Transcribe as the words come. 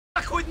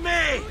Back with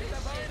me!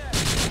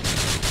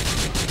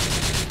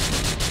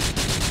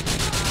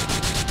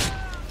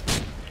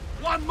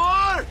 One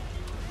more!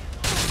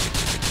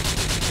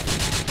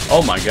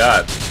 Oh my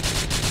god.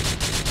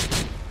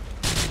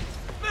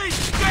 Be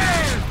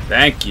scared!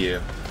 Thank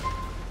you.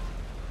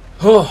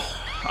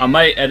 I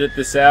might edit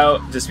this out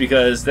just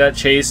because that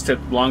chase took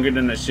longer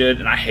than it should,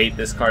 and I hate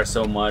this car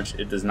so much.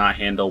 It does not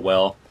handle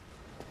well.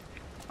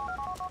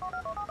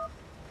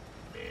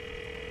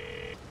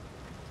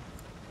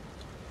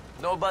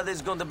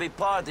 Nobody's gonna be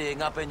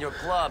partying up in your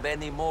club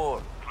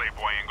anymore.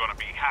 Playboy ain't gonna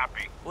be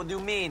happy. What do you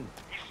mean?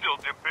 He still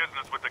did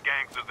business with the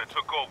gangsters that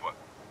took over.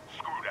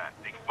 Screw that.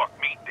 They fucked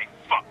me, they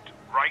fucked,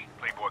 right?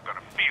 Playboy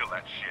gonna feel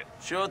that shit.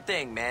 Sure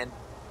thing, man.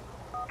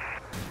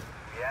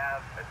 We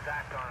have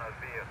attack on a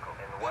vehicle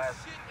in west.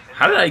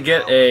 How did I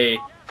get a...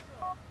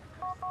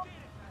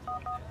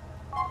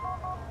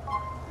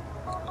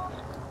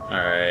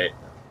 Alright.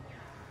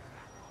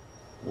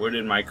 Where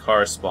did my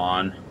car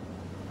spawn?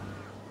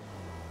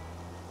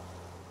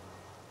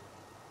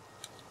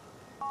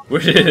 Where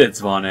did it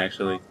spawn,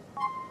 actually?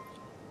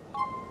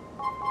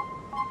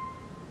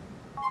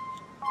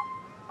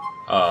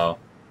 Oh.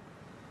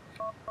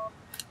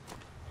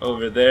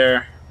 Over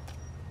there.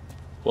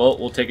 Well,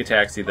 we'll take a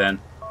taxi then.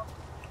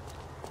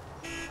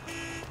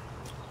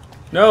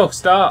 No,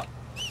 stop!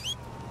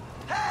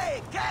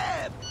 Hey,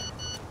 cab!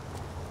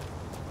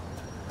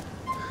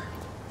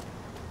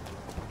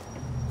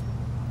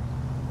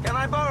 Can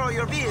I borrow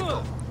your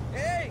vehicle?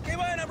 Hey, ¿qué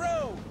vaina,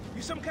 bro?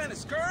 You some kind of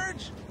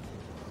scourge?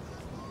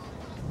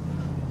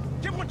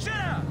 Get what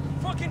ya?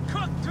 Fucking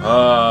cook, dude!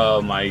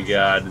 Oh my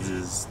god, this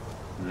is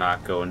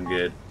not going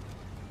good.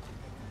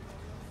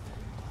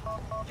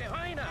 ¿Qué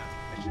vaina?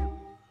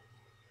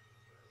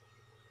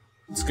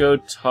 Let's go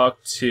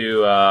talk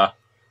to,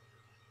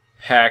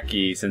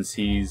 Hacky, since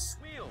he's...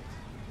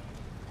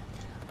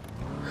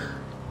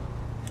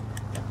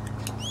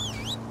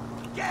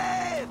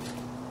 Cab!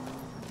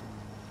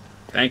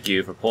 Thank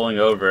you for pulling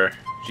over.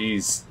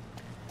 Jeez.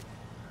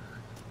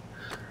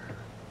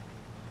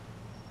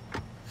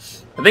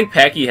 I think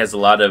Packy has a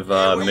lot of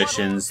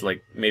missions,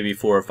 like maybe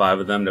 4 or 5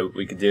 of them that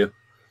we could do.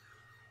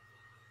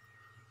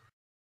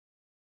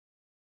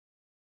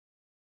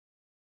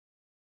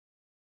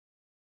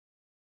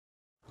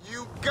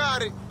 You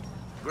got it.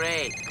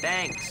 Great,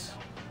 thanks.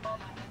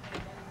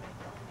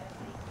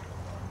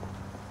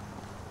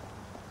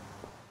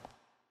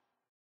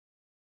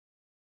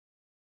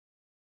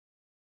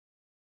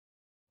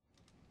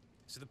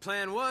 So the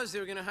plan was they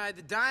were gonna hide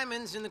the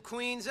diamonds in the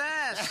Queen's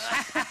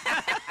ass.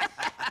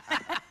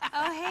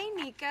 Oh, hey,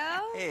 Nico.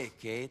 Hey,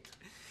 Kate.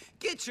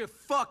 Get your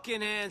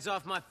fucking hands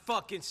off my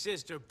fucking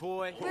sister,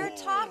 boy. We're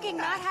talking,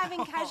 not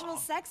having casual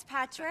sex,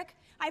 Patrick.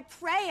 I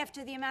pray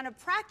after the amount of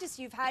practice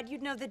you've had,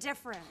 you'd know the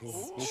difference.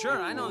 Sure,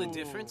 I know the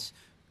difference.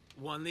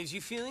 One leaves you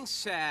feeling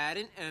sad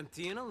and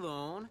empty and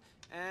alone,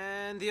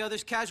 and the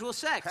other's casual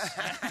sex.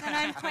 And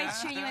I'm quite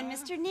sure you and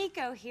Mr.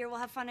 Nico here will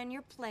have fun on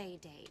your play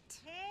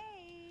date.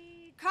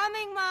 Hey.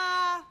 Coming,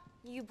 Ma.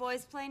 You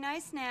boys play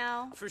nice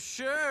now. For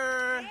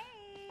sure. Hey.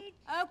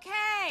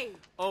 Okay.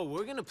 Oh,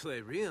 we're gonna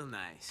play real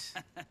nice.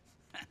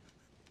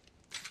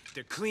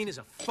 They're clean as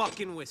a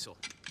fucking whistle.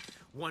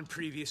 One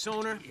previous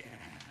owner,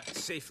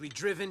 safely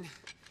driven,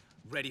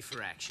 ready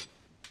for action.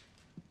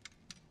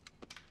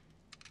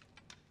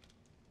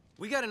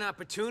 We got an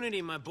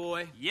opportunity, my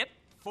boy. Yep,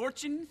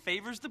 fortune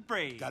favors the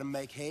brave. Gotta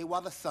make hay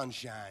while the sun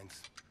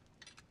shines.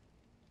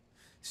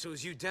 So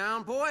is you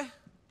down, boy?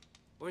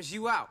 Or is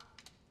you out?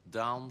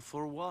 Down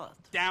for what?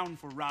 Down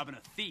for robbing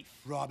a thief.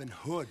 Robin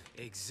Hood.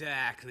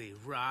 Exactly,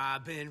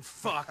 Robin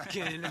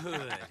fucking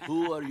Hood.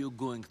 Who are you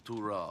going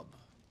to rob?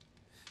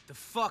 The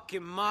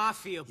fucking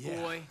mafia,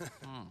 boy.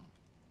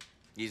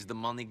 Is the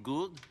money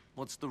good?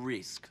 What's the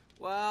risk?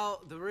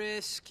 Well, the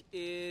risk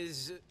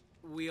is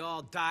we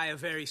all die a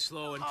very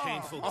slow and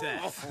painful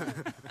death.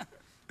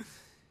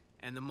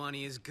 And the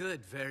money is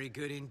good, very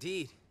good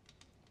indeed.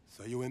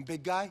 So you in,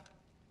 big guy?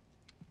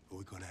 Or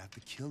we're gonna have to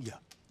kill you.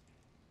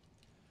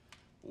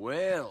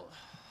 Well,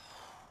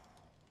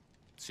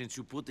 since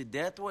you put it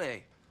that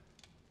way,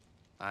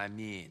 I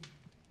mean...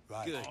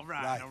 Right. Good. All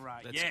right, all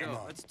right. Let's yeah,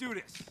 go. let's do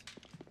this.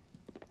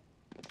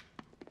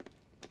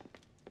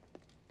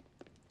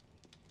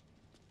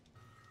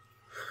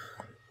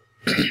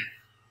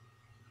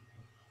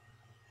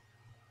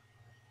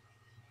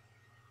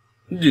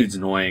 Dude's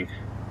annoying.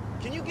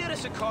 Can you get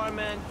us a car,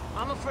 man?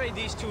 I'm afraid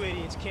these two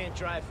idiots can't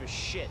drive for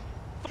shit.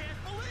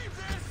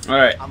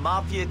 Alright, A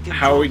mafia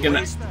How are we gonna-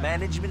 waste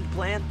management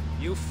plan?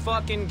 You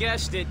fucking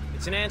guessed it.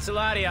 It's an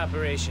Ancelotti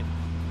operation.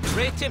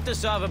 Ray tipped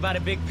us off about a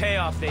big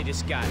payoff they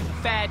just got.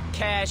 Fat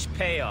cash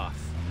payoff.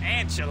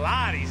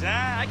 Enchiladas, huh?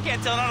 I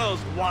can't tell none of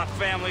those Watt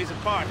families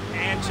apart.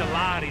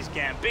 Enchiladas,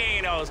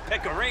 Gambinos,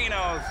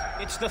 Pecorinos.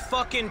 It's the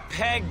fucking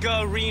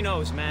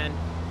Pegarinos, man.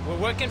 We're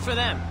working for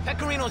them.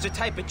 Pecorino's a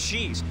type of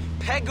cheese.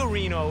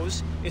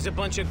 Pegarinos is a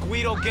bunch of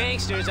Guido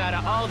gangsters out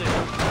of Alden.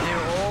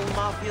 They're all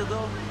mafia,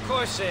 though? Of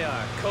course they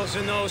are.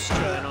 Cosa Nostra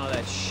and all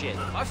that shit.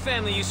 Our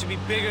family used to be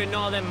bigger than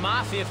all them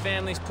mafia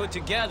families put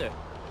together.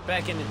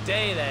 Back in the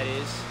day, that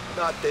is.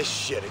 Not this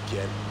shit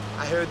again.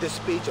 I heard this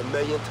speech a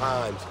million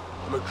times.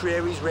 The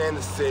McCreary's ran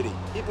the city.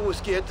 People were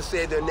scared to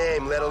say their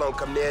name, let alone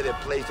come near their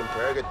place in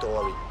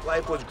purgatory.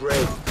 Life was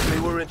great.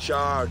 We were in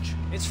charge.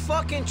 It's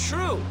fucking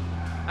true.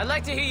 I'd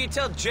like to hear you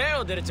tell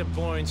Gerald that it's a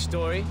boring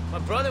story. My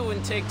brother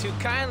wouldn't take too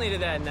kindly to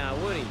that now,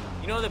 would he?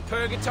 You know the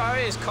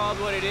purgatory is called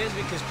what it is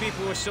because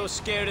people were so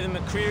scared of the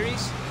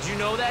McCrearys? Did you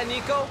know that,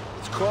 Nico?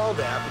 It's called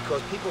that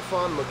because people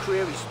found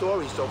McCreary's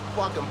stories so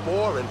fucking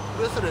boring.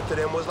 Listening to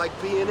them was like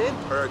being in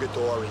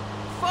purgatory.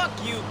 Fuck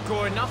you,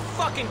 Gordon. I'll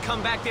fucking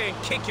come back there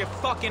and kick your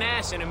fucking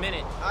ass in a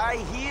minute. I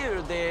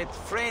hear that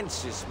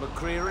Francis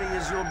McCreary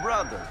is your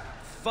brother.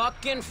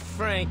 Fucking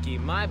Frankie,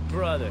 my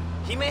brother.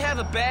 He may have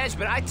a badge,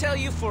 but I tell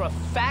you for a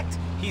fact,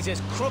 he's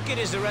as crooked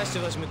as the rest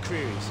of us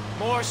McCrearys.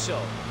 More so.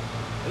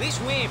 At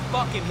least we ain't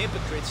fucking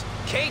hypocrites.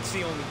 Kate's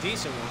the only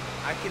decent one.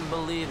 I can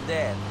believe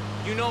that.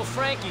 You know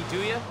Frankie, do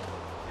you?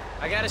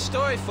 I got a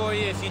story for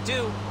you if you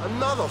do.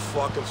 Another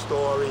fucking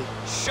story.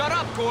 Shut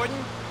up, Gordon.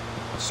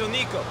 So,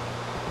 Nico,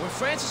 when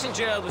Francis and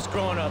Gerald was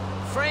growing up,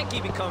 Frankie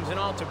becomes an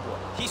altar boy.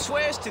 He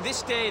swears to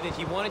this day that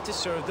he wanted to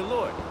serve the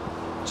Lord.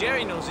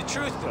 Jerry knows the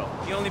truth, though.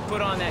 He only put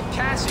on that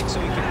cassock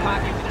so he could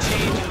pocket the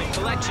change in the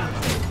collection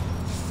plate.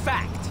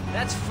 Fact.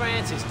 That's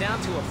Francis,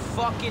 down to a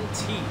fucking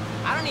T.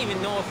 I don't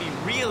even know if he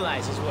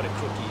realizes what a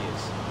crook he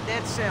is.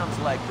 That sounds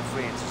like the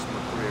Francis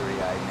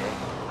McCreary I met.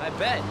 I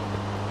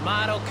bet.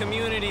 Model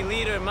community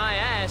leader, my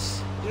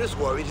ass. You're just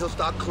worried he'll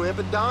start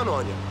clamping down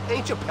on you.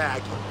 Ain't you,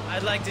 Paggy?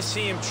 I'd like to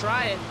see him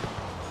try it.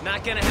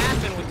 Not gonna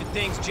happen with the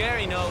things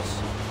Jerry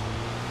knows.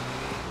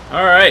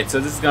 Alright,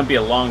 so this is gonna be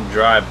a long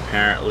drive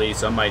apparently,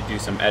 so I might do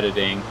some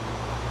editing.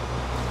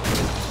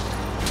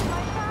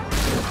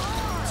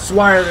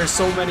 Why are there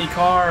so many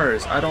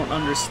cars? I don't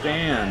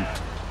understand.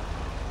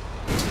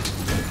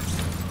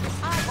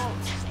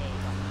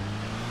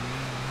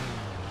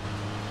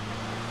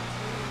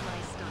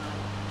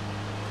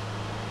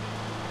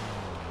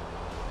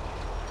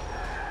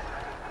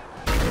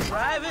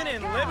 Driving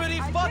in Liberty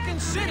fucking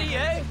City,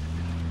 eh?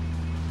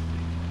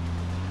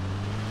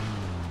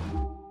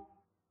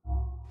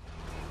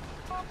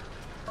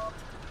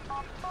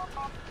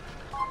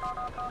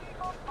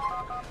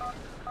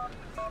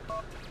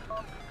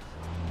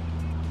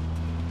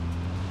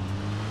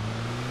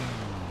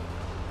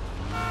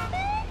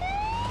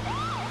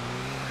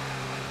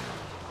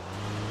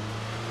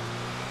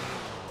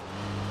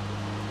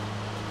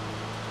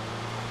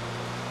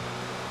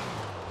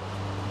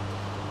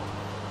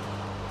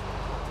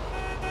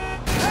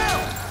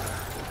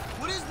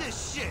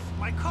 Shit,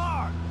 my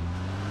car!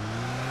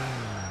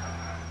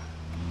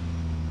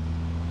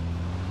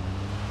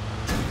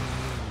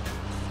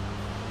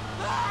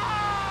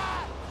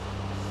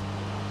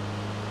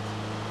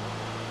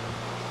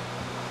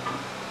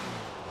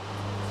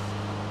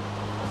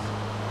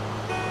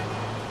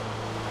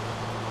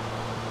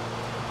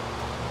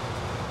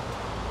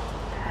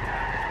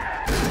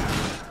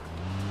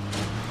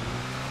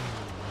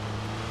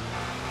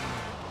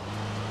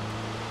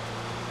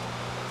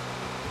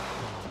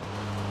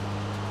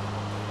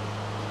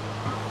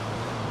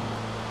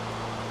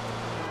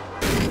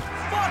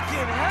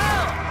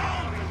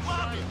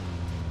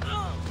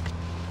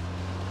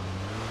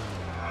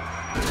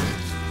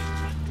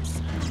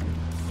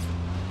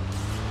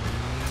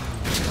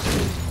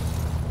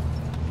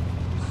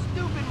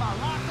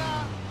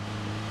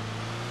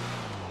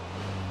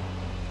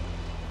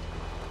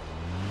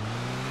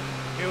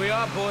 Here we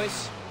are,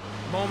 boys.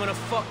 Moment of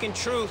fucking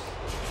truth.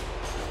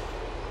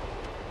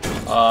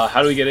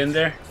 How do we get in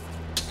there?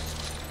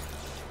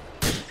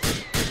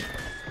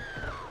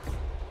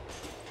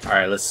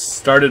 Alright, let's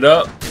start it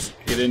up. Let's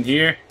get in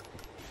here.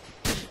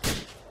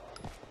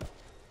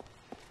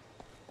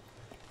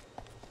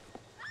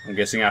 I'm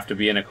guessing I have to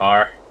be in a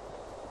car.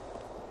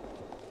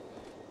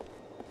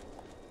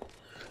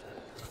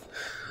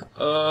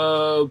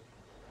 Oh,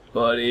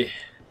 buddy.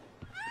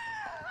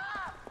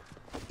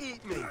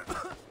 Eat me.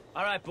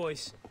 All right,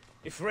 boys.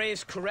 If Ray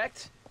is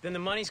correct, then the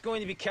money's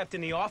going to be kept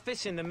in the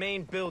office in the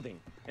main building.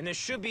 And there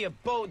should be a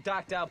boat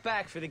docked out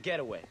back for the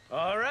getaway.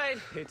 All right,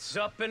 it's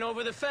up and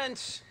over the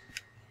fence.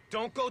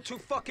 Don't go too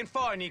fucking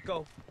far,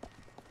 Nico.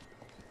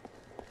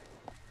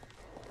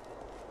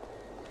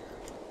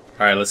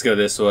 Alright, let's go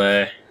this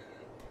way.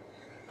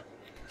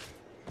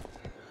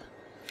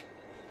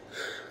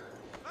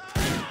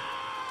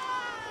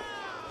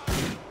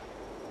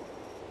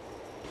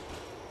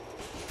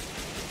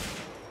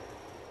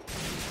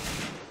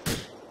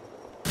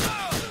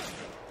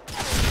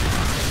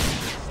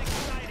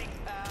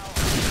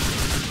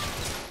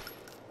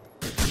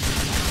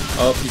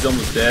 Oh, he's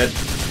almost dead.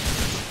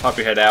 Pop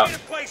your head out.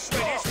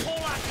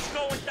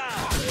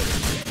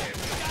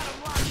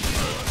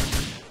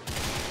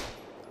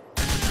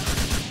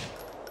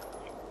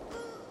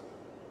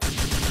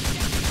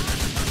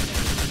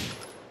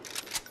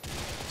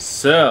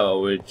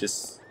 So, we're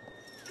just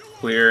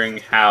clearing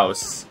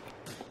house.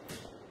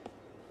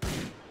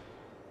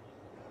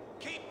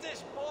 Keep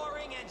this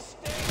boring and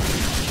stay.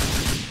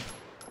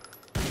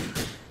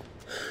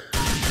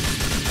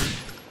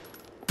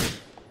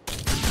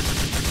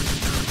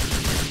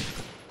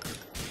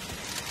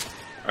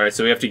 Alright,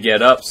 so we have to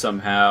get up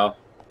somehow.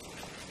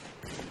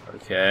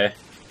 Okay.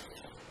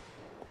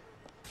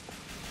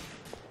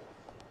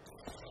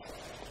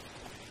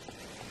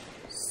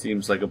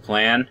 Seems like a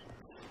plan.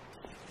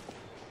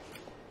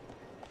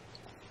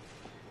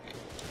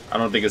 I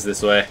don't think it's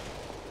this way.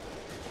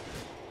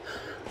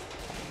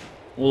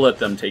 We'll let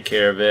them take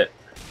care of it.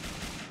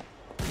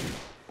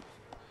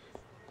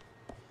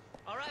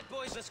 Alright,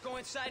 boys, let's go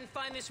inside and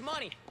find this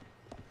money.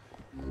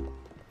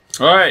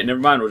 Alright, never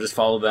mind. We'll just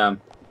follow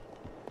them.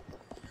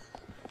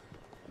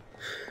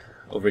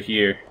 Over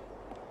here.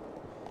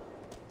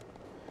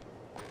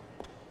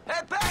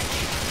 Hey, Becky!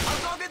 I'll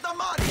go get the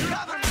money!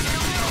 Cover me!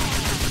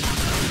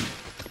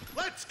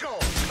 Let's go!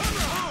 Come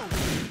on!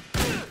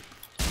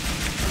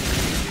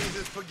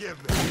 Jesus,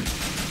 forgive me.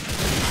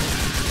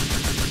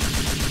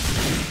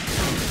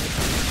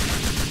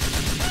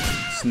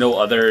 There's no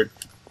other...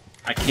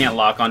 I can't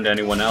lock onto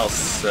anyone else,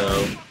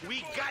 so...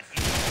 We got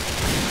you.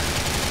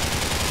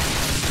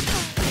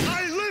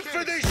 I live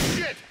for this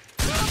shit!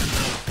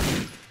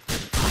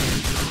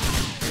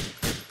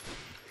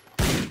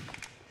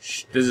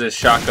 This is a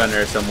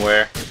shotgunner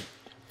somewhere.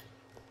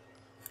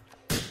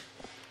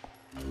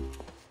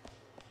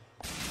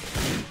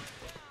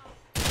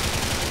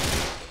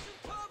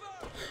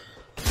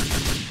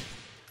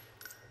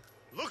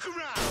 Look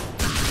around!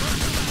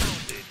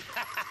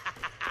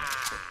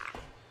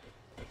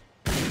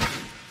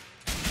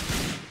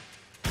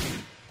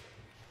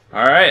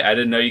 Alright, I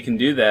didn't know you can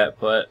do that,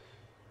 but...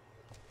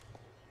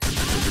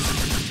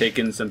 Just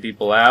taking some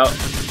people out.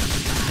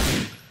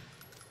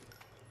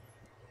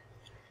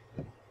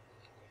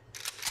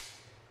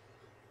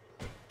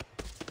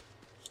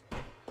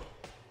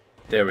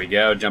 There we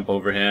go, jump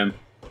over him.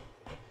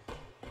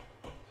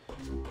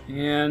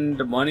 And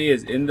the money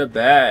is in the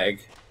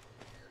bag.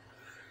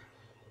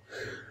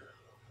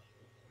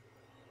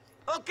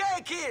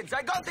 Okay, kids,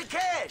 I got the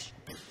cash.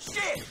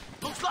 Shit,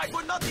 looks like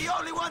we're not the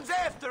only ones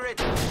after it.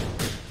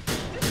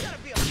 There's gotta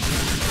be a...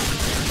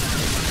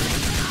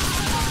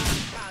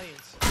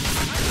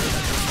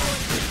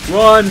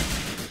 Run!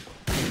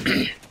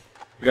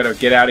 We gotta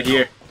get out of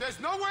here. There's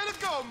nowhere to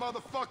go,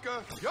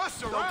 motherfucker. You're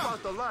surrounded. Don't cross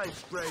the line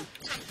straight.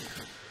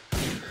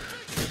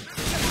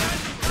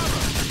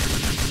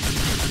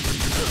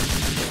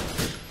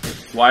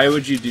 Why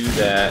would you do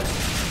that?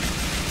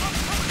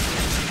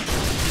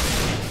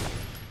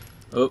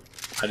 Oh,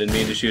 I didn't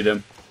mean to shoot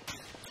him.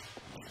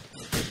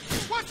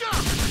 Watch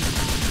out!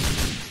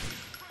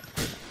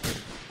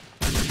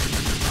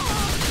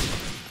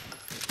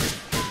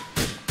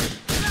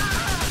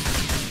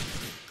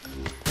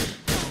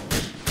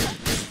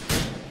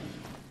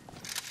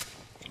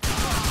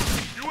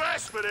 You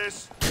asked for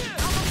this.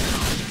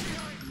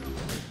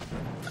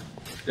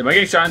 Am I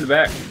getting shot in the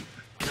back?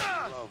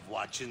 I love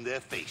watching their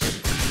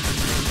faces.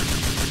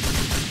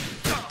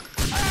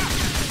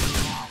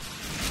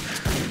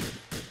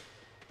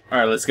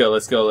 Alright, let's go,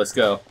 let's go, let's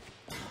go.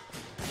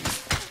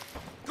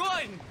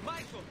 Gordon,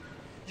 Michael,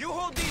 you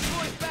hold these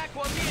boys back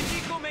while me and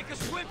Nico make a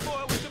swim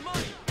for it with the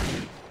money.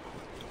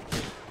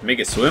 Make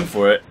it swim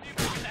for it.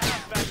 I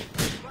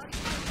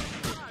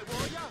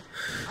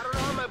don't know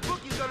how my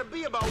bookie's gonna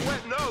be about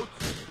wet notes.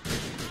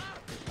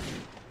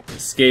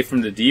 Escape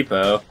from the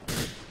depot.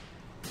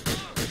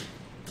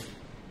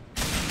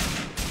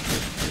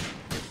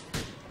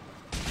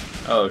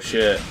 Oh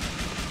shit.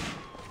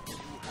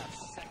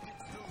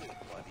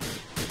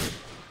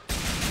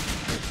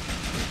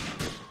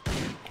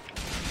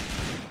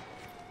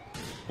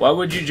 Why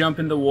would you jump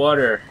in the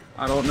water?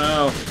 I don't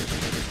know.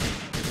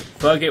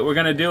 Fuck it, we're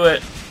gonna do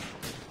it.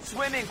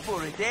 Swimming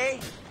for it,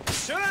 eh?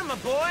 Sure, my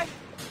boy.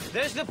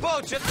 There's the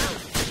boat. Just...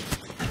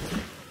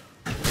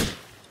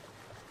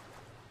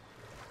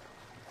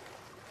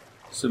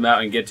 Swim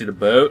out and get to the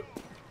boat.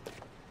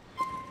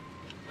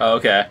 Oh,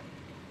 okay.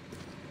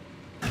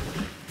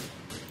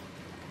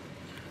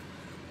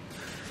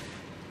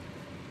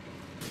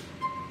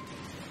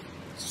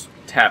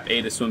 Tap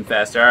A to swim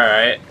faster,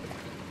 alright.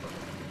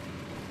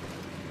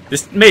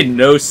 This made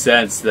no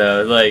sense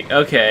though. Like,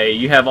 okay,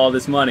 you have all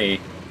this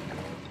money.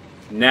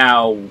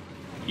 Now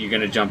you're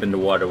gonna jump into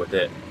water with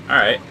it.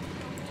 Alright.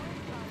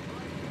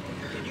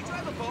 Can you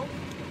drive a boat?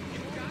 You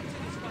got to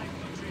this fine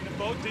country in a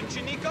boat, didn't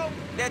you, Nico?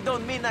 That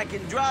don't mean I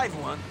can drive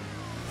one.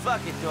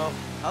 Fuck it, though.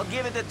 I'll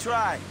give it a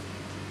try.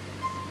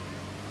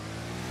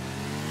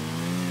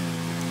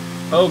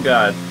 Oh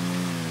god.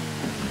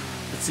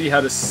 Let's see how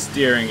the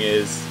steering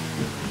is.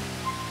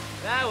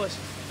 That was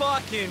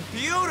fucking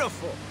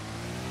beautiful.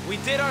 We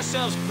did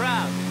ourselves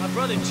proud. My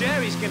brother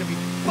Jerry's gonna be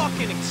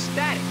fucking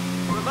ecstatic.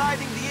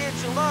 Providing the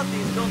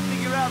Ancelottis don't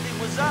figure out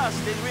it was us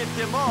that ripped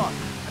them off.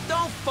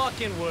 Don't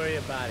fucking worry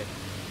about it.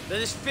 They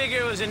just figure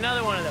it was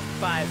another one of the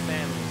 5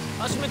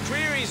 families. Us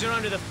McCreary's are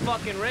under the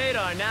fucking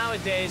radar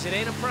nowadays. It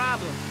ain't a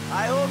problem.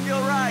 I hope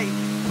you're right.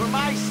 For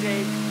my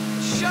sake.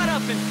 Shut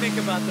up and think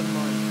about the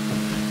money.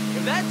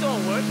 If that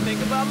don't work,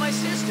 think about my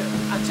sister.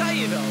 I'll tell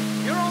you though,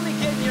 you're only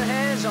getting your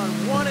hands on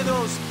one of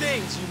those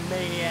things, you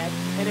maniac,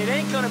 and it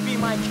ain't gonna be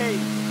my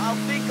case. I'll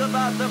think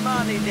about the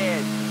money,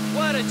 Dad.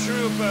 What a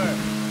trooper.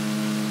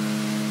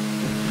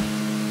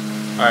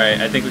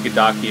 Alright, I think we could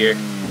dock here.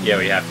 Yeah,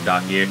 we have to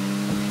dock here.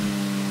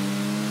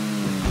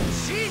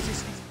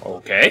 Jesus!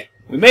 Okay,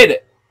 we made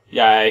it!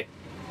 Yay.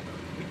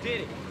 We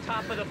did it.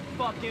 Top of the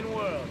fucking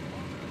world.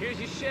 Here's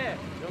your share.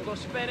 Don't go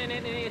spending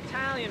it in the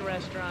Italian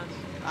restaurants.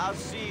 I'll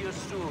see you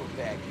soon,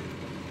 Becky.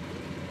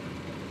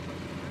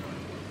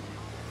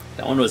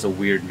 That one was a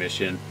weird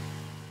mission.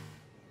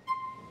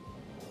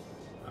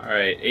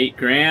 Alright, 8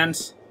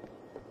 grand.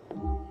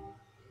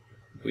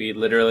 We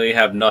literally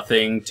have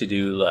nothing to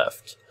do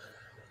left.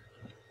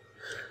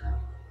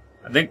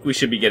 I think we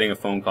should be getting a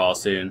phone call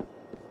soon.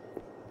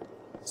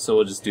 So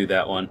we'll just do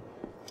that one.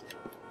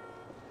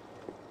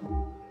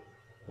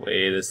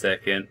 Wait a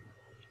second.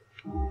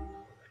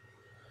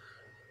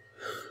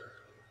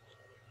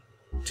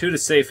 To the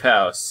safe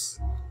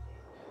house.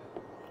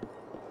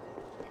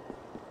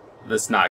 That's not